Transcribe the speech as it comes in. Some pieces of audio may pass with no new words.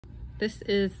This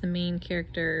is the main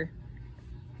character,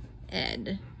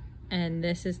 Ed, and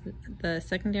this is the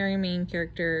secondary main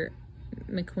character,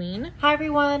 McQueen. Hi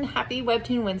everyone, happy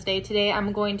Webtoon Wednesday. Today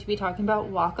I'm going to be talking about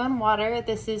Walk on Water.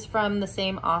 This is from the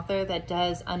same author that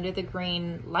does Under the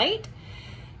Green Light.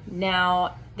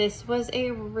 Now, this was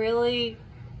a really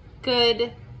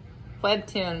good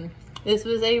webtoon. This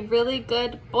was a really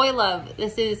good boy love.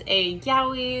 This is a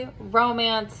yaoi,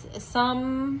 romance,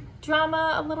 some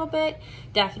drama a little bit.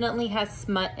 Definitely has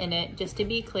smut in it, just to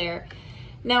be clear.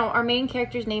 Now, our main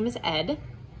character's name is Ed.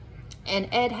 And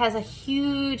Ed has a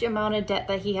huge amount of debt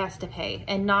that he has to pay.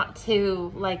 And not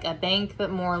to like a bank,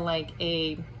 but more like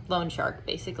a loan shark,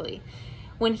 basically.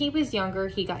 When he was younger,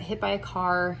 he got hit by a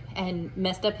car and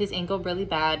messed up his ankle really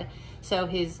bad. So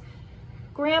his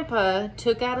grandpa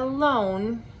took out a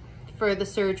loan for the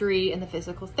surgery and the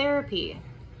physical therapy.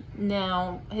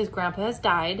 Now, his grandpa has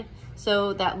died,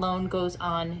 so that loan goes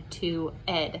on to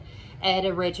Ed. Ed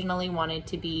originally wanted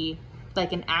to be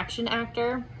like an action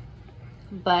actor,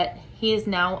 but he is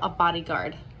now a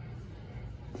bodyguard.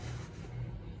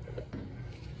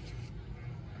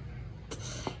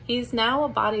 He's now a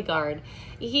bodyguard.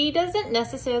 He doesn't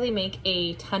necessarily make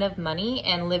a ton of money,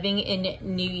 and living in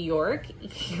New York,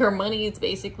 your money is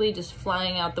basically just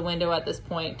flying out the window at this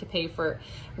point to pay for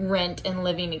rent and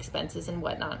living expenses and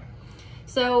whatnot.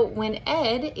 So when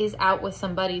Ed is out with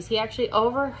some buddies, he actually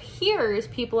overhears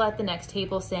people at the next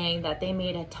table saying that they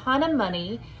made a ton of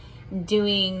money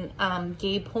doing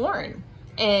gay porn.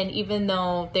 And even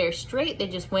though they're straight, they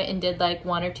just went and did like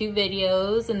 1 or 2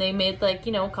 videos and they made like,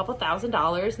 you know, a couple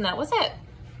 $1,000s and that was it.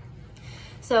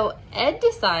 So Ed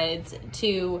decides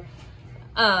to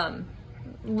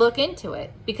look into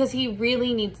it because he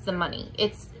really needs the money.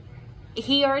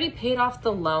 He already paid off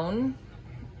the loan,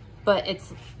 but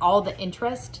it's all the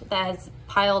interest that has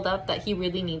piled up that he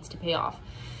really needs to pay off.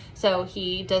 So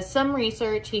he does some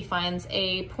research. He finds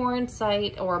a porn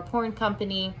site or a porn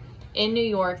company in New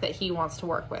York that he wants to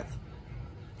work with.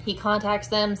 He contacts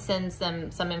them, sends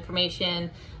them some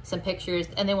information, some pictures,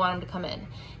 and they want him to come in.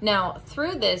 Now,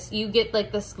 through this, you get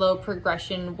like the slow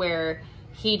progression where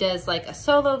he does like a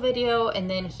solo video and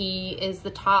then he is the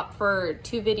top for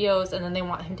 2 videos and then they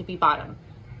want him to be bottom.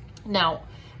 Now,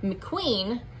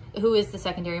 McQueen, who is the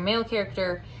secondary male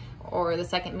character or the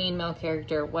second main male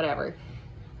character, whatever,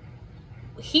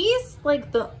 he's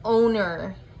like the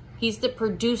owner, he's the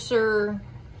producer,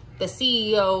 the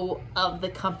CEO of the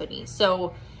company.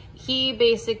 So he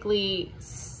basically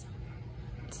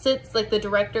sits like the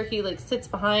director, he like sits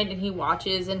behind and he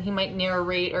watches and he might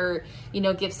narrate or, you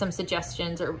know, give some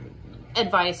suggestions or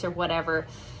advice or whatever.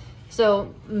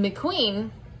 So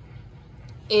McQueen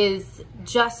is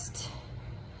just,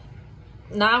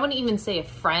 now I wouldn't even say a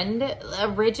friend.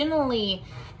 Originally,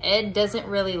 Ed doesn't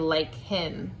really like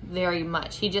him very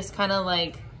much. He just kind of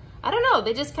like, I don't know,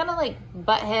 they just kind of like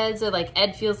butt heads, or like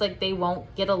Ed feels like they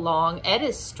won't get along. Ed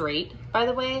is straight, by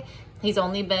the way. He's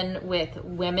only been with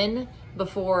women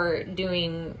before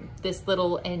doing this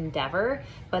little endeavor,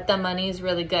 but the money is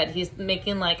really good. He's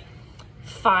making like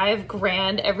 $5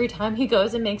 grand every time he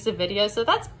goes and makes a video. So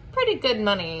that's pretty good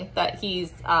money that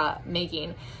he's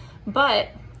making. But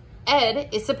Ed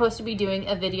is supposed to be doing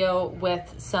a video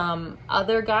with some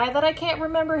other guy that I can't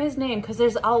remember his name because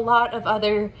there's a lot of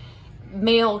other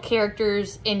male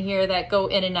characters in here that go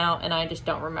in and out and I just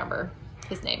don't remember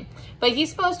his name. But he's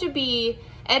supposed to be,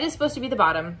 Ed is supposed to be the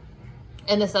bottom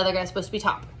and this other guy's supposed to be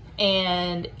top.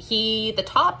 And the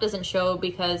top doesn't show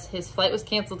because his flight was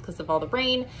canceled because of all the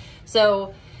rain.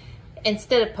 So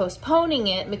instead of postponing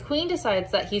it, McQueen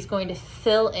decides that he's going to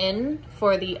fill in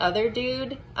for the other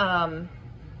dude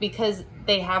because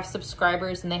they have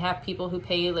subscribers and they have people who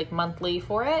pay like monthly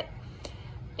for it.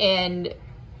 And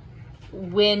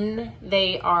when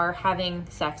they are having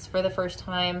sex for the first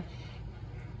time,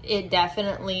 it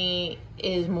definitely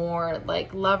is more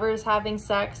like lovers having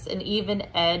sex, and even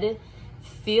Ed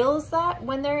feels that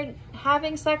when they're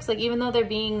having sex, like even though they're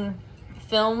being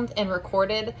filmed and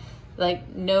recorded, like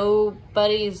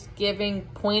nobody's giving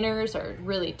pointers or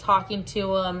really talking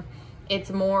to them.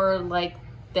 It's more like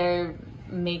they're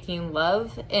making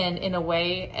love, and in a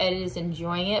way Ed is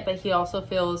enjoying it, but he also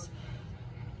feels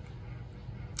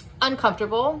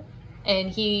uncomfortable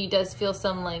and he does feel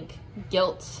some like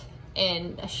guilt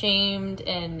and ashamed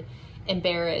and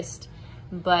embarrassed,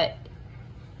 but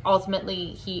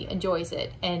ultimately he enjoys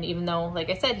it. And even though,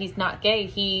 like I said, he's not gay,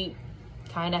 he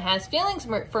kind of has feelings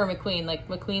for McQueen. Like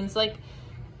McQueen's like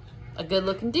a good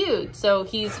looking dude, so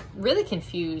he's really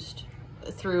confused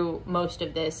through most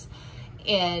of this.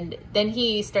 And then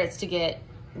he starts to get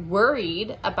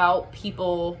worried about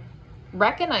people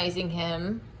recognizing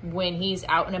him when he's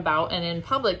out and about and in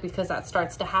public, because that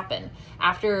starts to happen.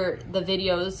 After the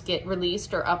videos get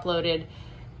released or uploaded,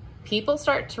 people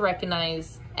start to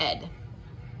recognize Ed.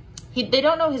 They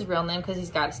don't know his real name because he's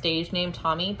got a stage name,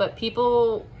 Tommy, but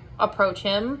people approach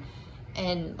him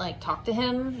and like talk to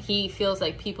him. He feels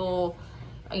like people,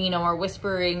 you know, are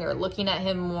whispering or looking at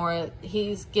him more.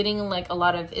 He's getting like a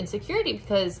lot of insecurity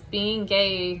because being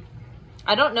gay,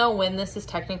 I don't know when this is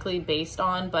technically based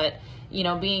on, but you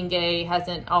know, being gay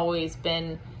hasn't always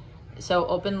been so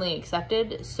openly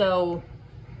accepted. So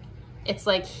it's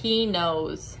like he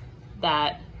knows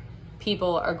that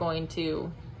people are going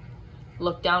to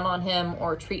look down on him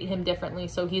or treat him differently.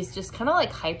 So he's just kind of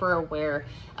like hyper aware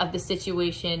of the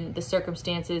situation, the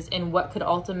circumstances, and what could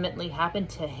ultimately happen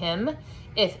to him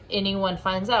if anyone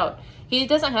finds out. He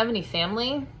doesn't have any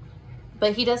family,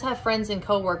 but he does have friends and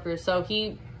coworkers. So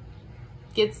he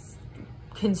gets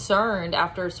concerned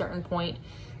after a certain point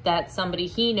that somebody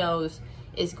he knows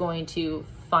is going to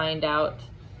find out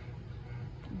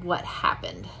what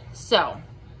happened. So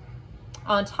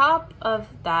on top of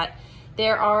that,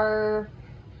 there are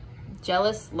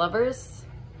jealous lovers,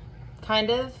 kind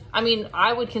of. I mean,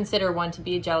 I would consider one to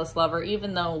be a jealous lover,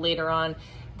 even though later on it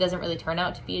doesn't really turn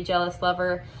out to be a jealous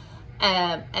lover.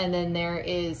 And then there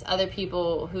is other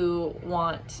people who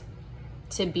want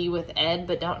to be with Ed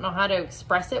but don't know how to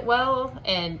express it well.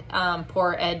 And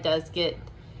poor Ed does get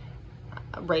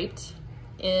raped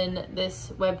in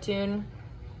this webtoon,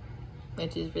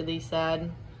 which is really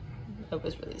sad. It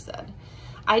was really sad.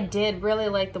 I did really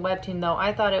like the webtoon though.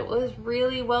 I thought it was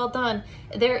really well done.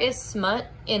 There is smut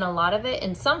in a lot of it,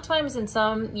 and sometimes in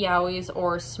some yaois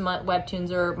or smut webtoons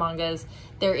or mangas,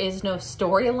 there is no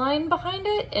storyline behind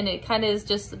it, and it kind of is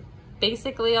just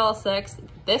basically all sex.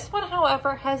 This one,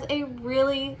 however, has a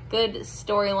really good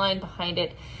storyline behind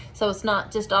it. So it's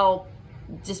not just all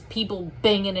just people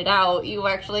banging it out. You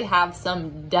actually have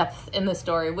some depth in the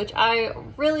story, which I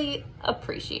really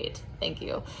appreciate. Thank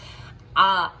you.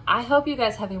 I hope you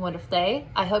guys have a wonderful day.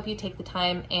 I hope you take the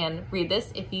time and read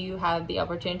this if you have the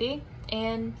opportunity.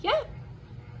 And yeah,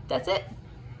 that's it.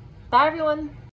 Bye everyone.